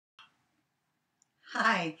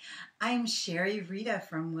Hi, I'm Sheri Rita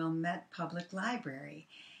from Wilmette Public Library,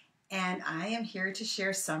 and I am here to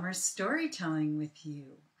share summer storytelling with you.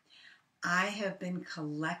 I have been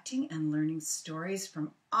collecting and learning stories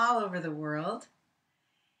from all over the world,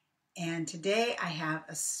 and today I have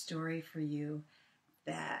a story for you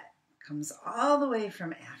that comes all the way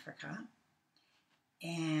from Africa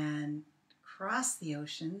and across the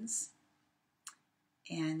oceans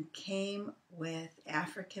and came with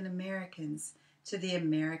African Americans to the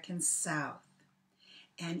American South.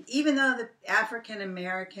 And even though the African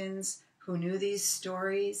Americans who knew these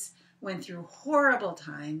stories went through horrible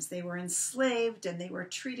times, they were enslaved and they were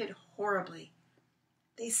treated horribly,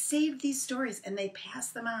 they saved these stories and they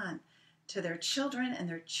passed them on to their children and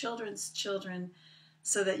their children's children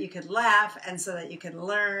so that you could laugh and so that you could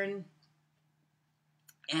learn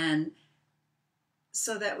and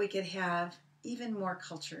so that we could have even more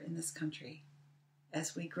culture in this country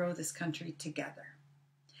as we grow this country together.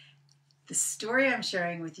 The story I'm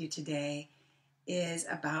sharing with you today is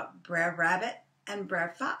about Brer Rabbit and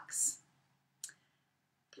Brer Fox.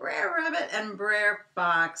 Brer Rabbit and Brer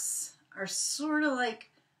Fox are sort of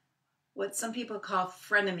like what some people call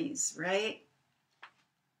frenemies, right?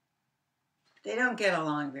 They don't get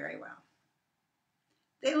along very well.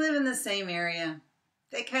 They live in the same area.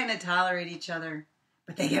 They kind of tolerate each other,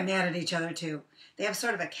 but they get mad at each other too. They have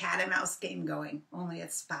sort of a cat and mouse game going, only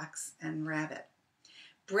it's Fox and Rabbit.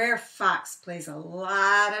 Brer Fox plays a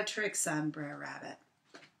lot of tricks on Brer Rabbit.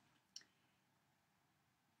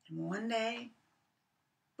 And one day,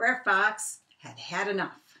 Brer Fox had had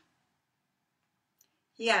enough.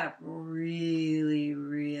 He got up really,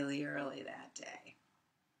 really early that day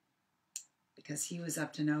because he was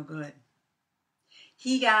up to no good.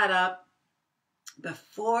 He got up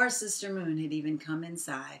before Sister Moon had even come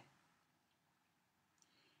inside.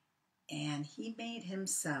 And he made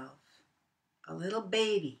himself a little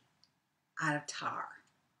baby out of tar.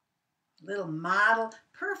 A little model,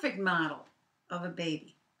 perfect model of a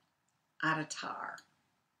baby out of tar.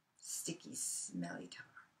 Sticky, smelly tar.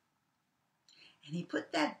 And he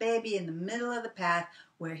put that baby in the middle of the path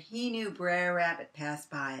where he knew Brer Rabbit passed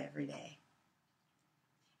by every day.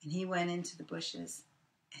 And he went into the bushes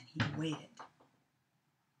and he waited.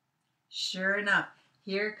 Sure enough,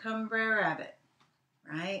 here come Brer Rabbit,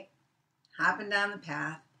 right? Hopping down the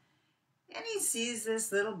path. And he sees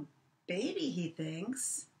this little baby, he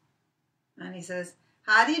thinks. And he says,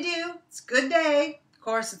 "How do you do? It's a good day." Of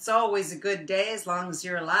course, it's always a good day as long as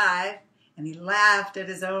you're alive. And he laughed at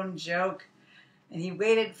his own joke. And he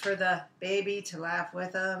waited for the baby to laugh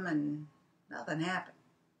with him, and nothing happened.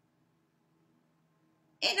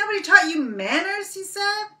 "Ain't nobody taught you manners," he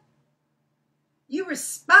said. "You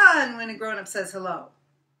respond when a grown-up says hello."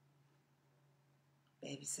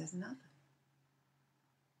 Baby says nothing.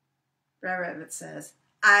 Brer Rabbit says,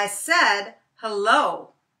 "I said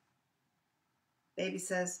hello." Baby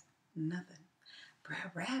says nothing.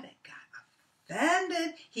 Brer Rabbit got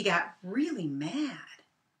offended. He got really mad.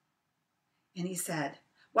 And he said,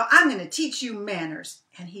 "Well, I'm going to teach you manners."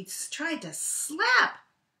 And he tried to slap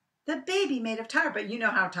the baby made of tar. But you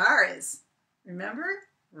know how tar is. Remember?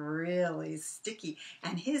 Really sticky.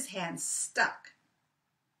 And his hand stuck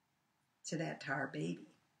to that tar baby.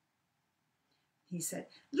 He said,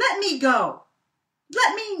 "Let me go.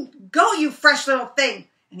 Let me go, you fresh little thing."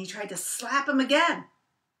 And he tried to slap him again.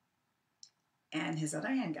 And his other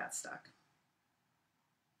hand got stuck.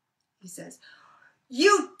 He says,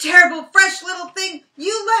 "You terrible fresh little thing,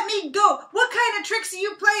 you let me go. What kind of tricks are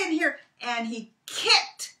you playing here?" And he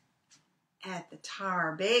kicked at the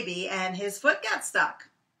tar baby and his foot got stuck.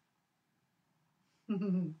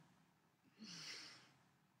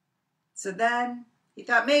 So then he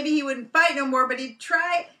thought maybe he wouldn't fight no more, but he'd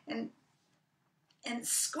try and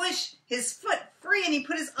squish his foot free, and he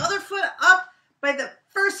put his other foot up by the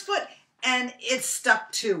first foot, and it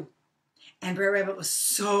stuck too. And Brer Rabbit was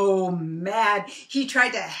so mad, he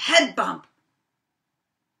tried to head bump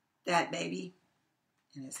that baby,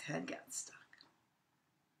 and his head got stuck.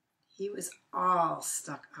 He was all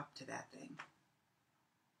stuck up to that thing.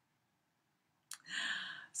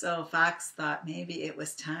 So Fox thought maybe it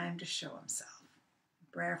was time to show himself.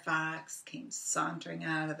 Brer Fox came sauntering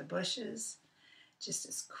out of the bushes, just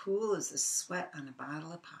as cool as the sweat on a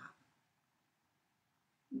bottle of pop.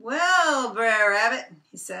 "Well, Brer Rabbit,"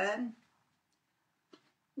 he said,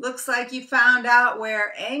 "looks like you found out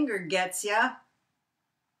where anger gets ya."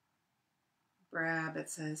 Brer Rabbit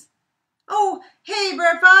says, "Oh, hey,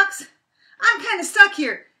 Brer Fox, I'm kind of stuck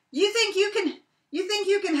here. You think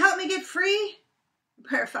you can help me get free?"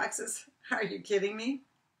 Brer Fox says, "Are you kidding me?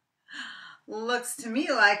 Looks to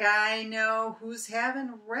me like I know who's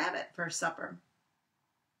having rabbit for supper."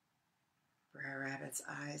 Brer Rabbit's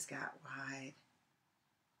eyes got wide.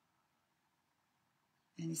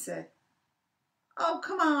 And he said, "Oh,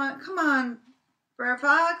 come on, Brer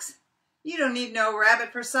Fox. You don't need no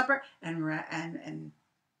rabbit for supper." And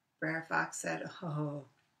Brer Fox said, "Oh,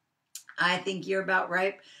 I think you're about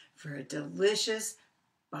ripe for a delicious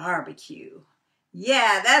barbecue.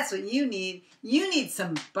 Yeah, that's what you need. You need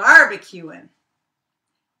some barbecuing."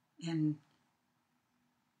 And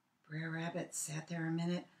Brer Rabbit sat there a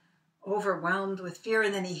minute, overwhelmed with fear,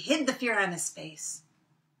 and then he hid the fear on his face.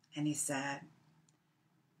 And he said,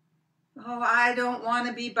 "Oh, I don't want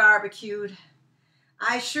to be barbecued.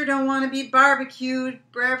 I sure don't want to be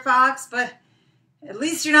barbecued, Brer Fox, but at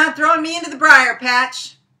least you're not throwing me into the briar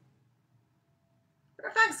patch."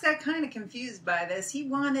 Brer Fox got kind of confused by this. He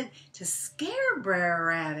wanted to scare Brer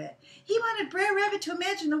Rabbit. He wanted Brer Rabbit to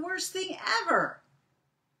imagine the worst thing ever.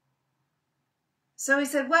 So he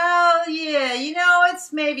said, "Well, yeah,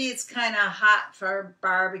 maybe it's kind of hot for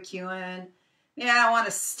barbecuing. Yeah, I don't want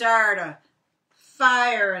to start a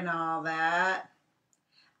fire and all that.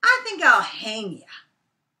 I think I'll hang you."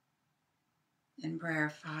 And Brer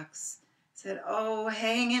Fox said, "Oh,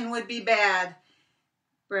 hanging would be bad,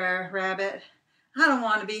 Brer Rabbit. I don't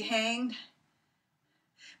want to be hanged.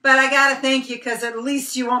 But I got to thank you because at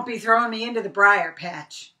least you won't be throwing me into the briar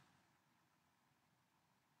patch."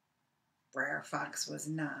 Brer Fox was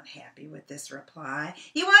not happy with this reply.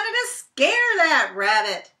 He wanted to scare that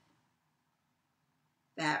rabbit.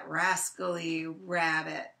 That rascally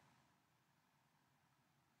rabbit.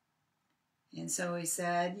 And so he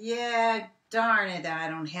said, "Yeah, darn it, I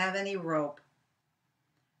don't have any rope.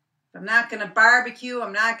 I'm not going to barbecue.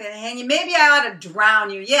 I'm not going to hang you. Maybe I ought to drown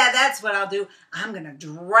you. Yeah, that's what I'll do. I'm going to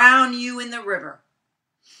drown you in the river."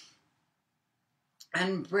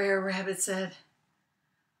 And Brer Rabbit said,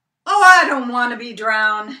 "Oh, I don't want to be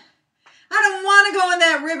drowned. I don't want to go in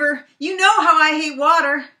that river. You know how I hate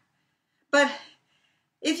water. But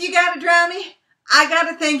if you got to drown me, I got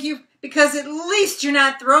to thank you because at least you're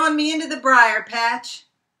not throwing me into the briar patch."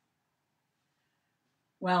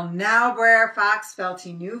 Well, now Brer Fox felt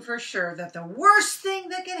he knew for sure that the worst thing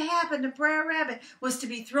that could happen to Brer Rabbit was to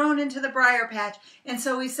be thrown into the briar patch. And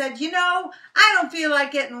so he said, "I don't feel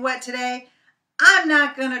like getting wet today. I'm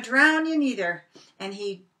not going to drown you neither." And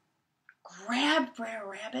he grabbed Brer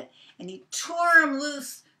Rabbit and he tore him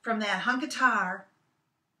loose from that hunk of tar.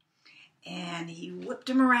 And he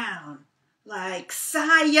whipped him around like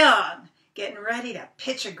Cy Young, getting ready to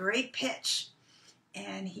pitch a great pitch.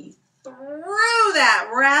 And he threw that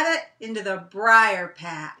rabbit into the briar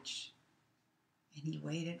patch. And he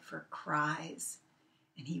waited for cries,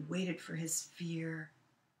 and he waited for his fear.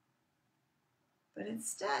 But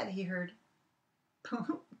instead he heard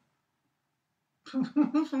poop.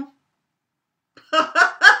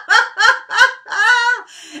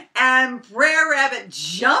 And Brer Rabbit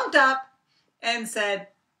jumped up and said,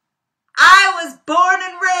 "I was born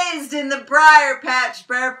and raised in the briar patch,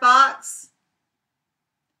 Brer Fox.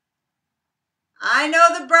 I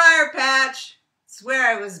know the briar patch. It's where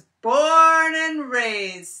I was born and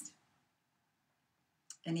raised."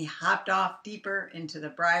 And he hopped off deeper into the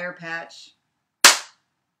briar patch.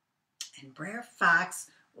 And Brer Fox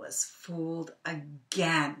was fooled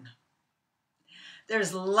again.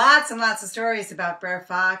 There's lots and lots of stories about Brer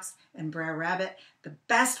Fox and Brer Rabbit. The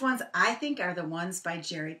best ones, I think, are the ones by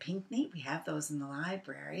Jerry Pinkney. We have those in the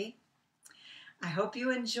library. I hope you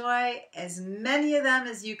enjoy as many of them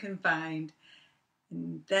as you can find.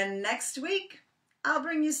 And then next week, I'll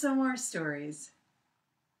bring you some more stories.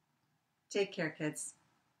 Take care, kids.